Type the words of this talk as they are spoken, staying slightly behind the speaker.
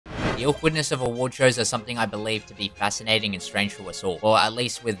The awkwardness of award shows are something I believe to be fascinating and strange to us all, or at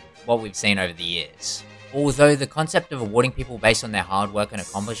least with what we've seen over the years. Although the concept of awarding people based on their hard work and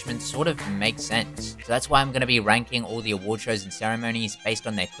accomplishments sort of makes sense. So that's why I'm going to be ranking all the award shows and ceremonies based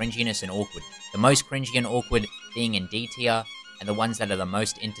on their cringiness and awkward. The most cringy and awkward being in D tier, and the ones that are the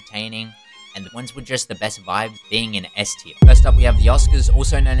most entertaining, and the ones with just the best vibes being in S tier. First up we have the Oscars,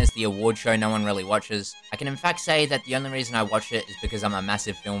 also known as the award show no one really watches. I can in fact say that the only reason I watch it is because I'm a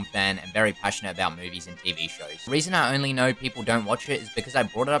massive film fan and very passionate about movies and TV shows. The reason I only know people don't watch it is because I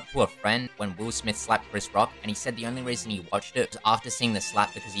brought it up to a friend when Will Smith slapped Chris Rock, and he said the only reason he watched it was after seeing the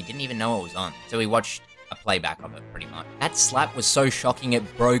slap because he didn't even know it was on. So he watched a playback of it, pretty much. That slap was so shocking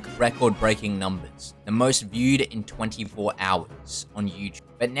it broke record-breaking numbers. The most viewed in 24 hours on YouTube.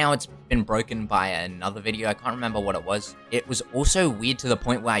 But now it's been broken by another video, I can't remember what it was. It was also weird to the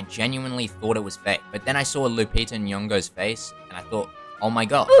point where I genuinely thought it was fake. But then I saw Lupita Nyong'o's face, and I thought, oh my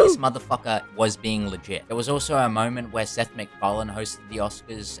god, this motherfucker was being legit. There was also a moment where Seth MacFarlane hosted the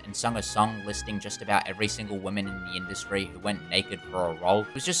Oscars and sung a song listing just about every single woman in the industry who went naked for a role.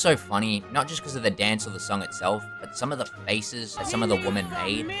 It was just so funny, not just because of the dance or the song itself, but some of the faces that some of the women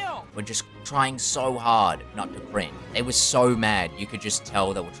made were just trying so hard not to cringe. They were so mad, you could just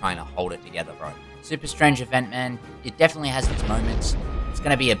tell they were trying to hold it together, bro. Super strange event, man. It definitely has its moments. It's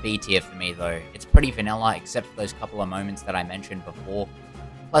gonna be a B tier for me though. It's pretty vanilla except for those couple of moments that I mentioned before.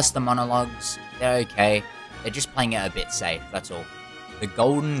 Plus the monologues, they're okay. They're just playing it a bit safe, that's all. The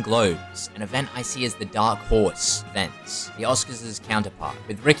Golden Globes, an event I see as the dark horse events, the Oscars' counterpart.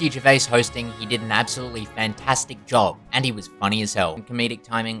 With Ricky Gervais hosting, he did an absolutely fantastic job, and he was funny as hell, and comedic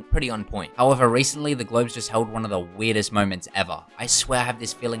timing pretty on point. However, recently the Globes just held one of the weirdest moments ever. I swear I have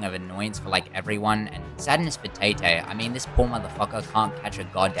this feeling of annoyance for like everyone, and sadness for Tay-Tay. I mean, this poor motherfucker can't catch a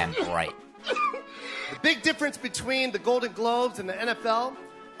goddamn break. The big difference between the Golden Globes and the NFL,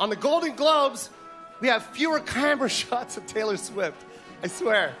 on the Golden Globes, we have fewer camera shots of Taylor Swift. I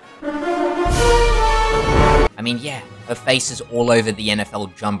swear. I mean, yeah, her face is all over the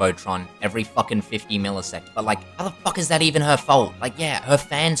NFL Jumbotron every fucking 50 milliseconds. But like, how the fuck is that even her fault? Like, yeah, her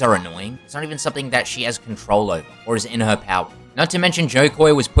fans are annoying. It's not even something that she has control over, or is in her power. Not to mention Joe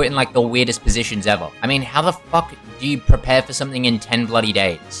Coy was put in like the weirdest positions ever. I mean, how the fuck do you prepare for something in 10 bloody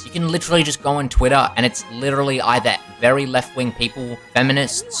days? You can literally just go on Twitter and it's literally either very left-wing people,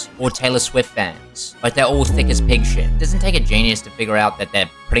 feminists, or Taylor Swift fans. Like they're all thick as pig shit. It doesn't take a genius to figure out that they're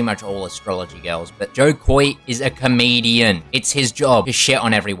pretty much all astrology girls, but Joe Coy is a comedian. It's his job to shit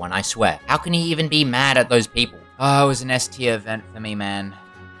on everyone, I swear. How can he even be mad at those people? Oh, it was an S-tier event for me, man.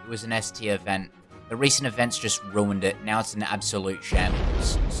 It was an S-tier event. The recent events just ruined it. Now it's an absolute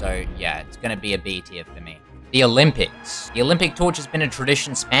shambles. So yeah, it's gonna be a B tier for me. The Olympics. The Olympic torch has been a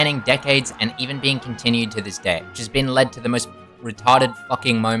tradition spanning decades and even being continued to this day, which has been led to the most retarded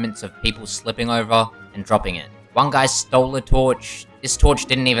fucking moments of people slipping over and dropping it. One guy stole a torch. This torch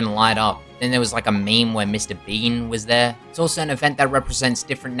didn't even light up. Then there was like a meme where Mr. Bean was there. It's also an event that represents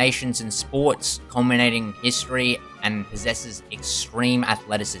different nations and sports, culminating history, and possesses extreme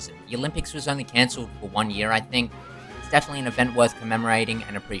athleticism. The Olympics was only cancelled for 1 year, I think. It's definitely an event worth commemorating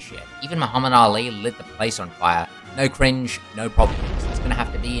and appreciating. Even Muhammad Ali lit the place on fire. No cringe, no problems. It's gonna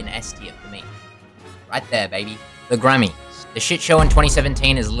have to be an S tier for me. Right there, baby. The Grammys. The shit show in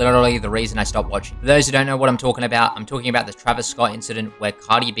 2017 is literally the reason I stopped watching. For those who don't know what I'm talking about the Travis Scott incident where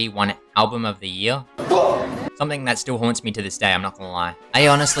Cardi B won Album of the Year. Something that still haunts me to this day, I'm not gonna lie. I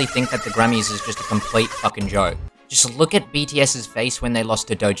honestly think that the Grammys is just a complete fucking joke. Just look at BTS's face when they lost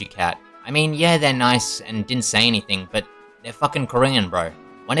to Doja Cat. I mean, yeah, they're nice and didn't say anything, but they're fucking Korean, bro.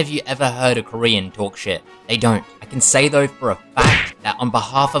 When have you ever heard a Korean talk shit? They don't. I can say though for a fact that on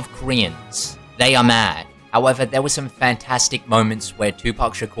behalf of Koreans, they are mad. However, there were some fantastic moments where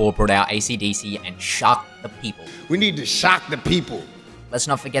Tupac Shakur brought out AC/DC and shocked the people. We need to shock the people. Let's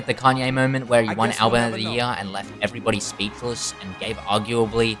not forget the Kanye moment where he won Album of the Year and left everybody speechless and gave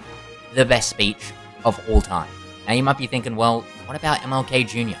arguably the best speech of all time. Now you might be thinking, well, what about MLK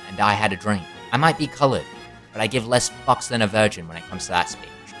Jr. and I Had a Dream? I might be colored, but I give less fucks than a virgin when it comes to that speech.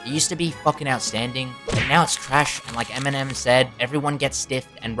 It used to be fucking outstanding, but now it's trash, and like Eminem said, everyone gets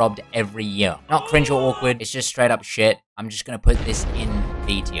stiffed and robbed every year. Not cringe or awkward, it's just straight up shit. I'm just gonna put this in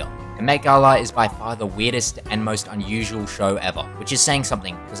B tier. The Met Gala is by far the weirdest and most unusual show ever, which is saying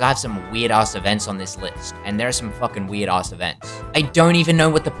something, because I have some weird-ass events on this list, and there are some fucking weird-ass events. I don't even know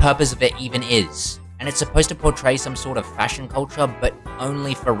what the purpose of it even is. And it's supposed to portray some sort of fashion culture, but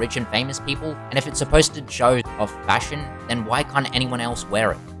only for rich and famous people. And if it's supposed to show off fashion, then why can't anyone else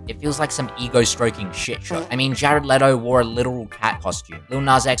wear it? It feels like some ego-stroking shit show. I mean, Jared Leto wore a literal cat costume. Lil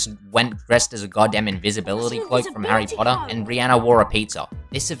Nas X went dressed as a goddamn invisibility cloak from Harry Potter, and Rihanna wore a pizza.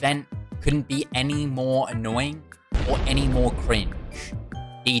 This event couldn't be any more annoying or any more cringe.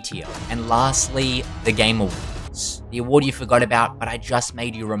 D tier. And lastly, the Game Awards. The award you forgot about, but I just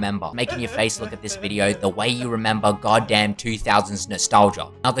made you remember. Making your face look at this video the way you remember goddamn 2000s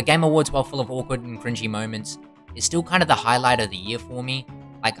nostalgia. Now, the Game Awards, while full of awkward and cringy moments, is still kind of the highlight of the year for me.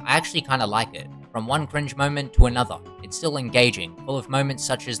 Like, I actually kind of like it. From one cringe moment to another. It's still engaging, full of moments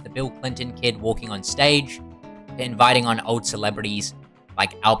such as the Bill Clinton kid walking on stage, to inviting on old celebrities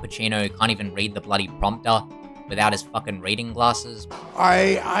like Al Pacino can't even read the bloody prompter without his fucking reading glasses.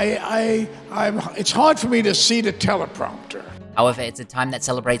 It's hard for me to see the teleprompter. However, it's a time that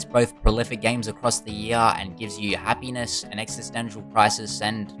celebrates both prolific games across the year and gives you happiness, an existential crisis,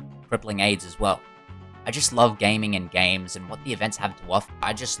 and crippling AIDS as well. I just love gaming and games and what the events have to offer.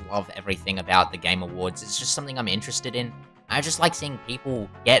 I just love everything about the Game Awards. It's just something I'm interested in. I just like seeing people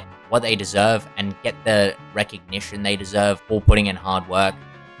get what they deserve and get the recognition they deserve for putting in hard work.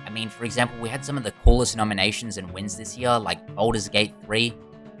 I mean, for example, we had some of the coolest nominations and wins this year, like Baldur's Gate 3,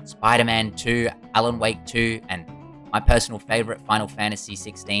 Spider-Man 2, Alan Wake 2, and my personal favorite, Final Fantasy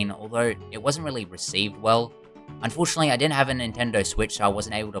 16, although it wasn't really received well. Unfortunately, I didn't have a Nintendo Switch, so I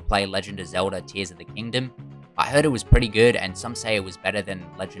wasn't able to play Legend of Zelda Tears of the Kingdom. I heard it was pretty good, and some say it was better than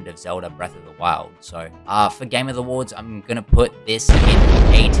Legend of Zelda Breath of the Wild. So, for Game of the Awards, I'm gonna put this in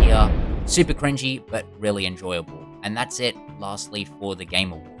A tier. Super cringy, but really enjoyable. And that's it, lastly, for the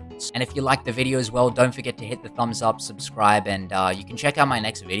Game Awards. And if you liked the video as well, don't forget to hit the thumbs up, subscribe, and you can check out my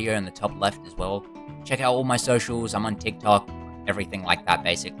next video in the top left as well. Check out all my socials, I'm on TikTok, everything like that,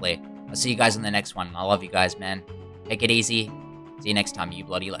 basically. I'll see you guys in the next one. I love you guys, man. Take it easy. See you next time, you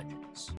bloody legend.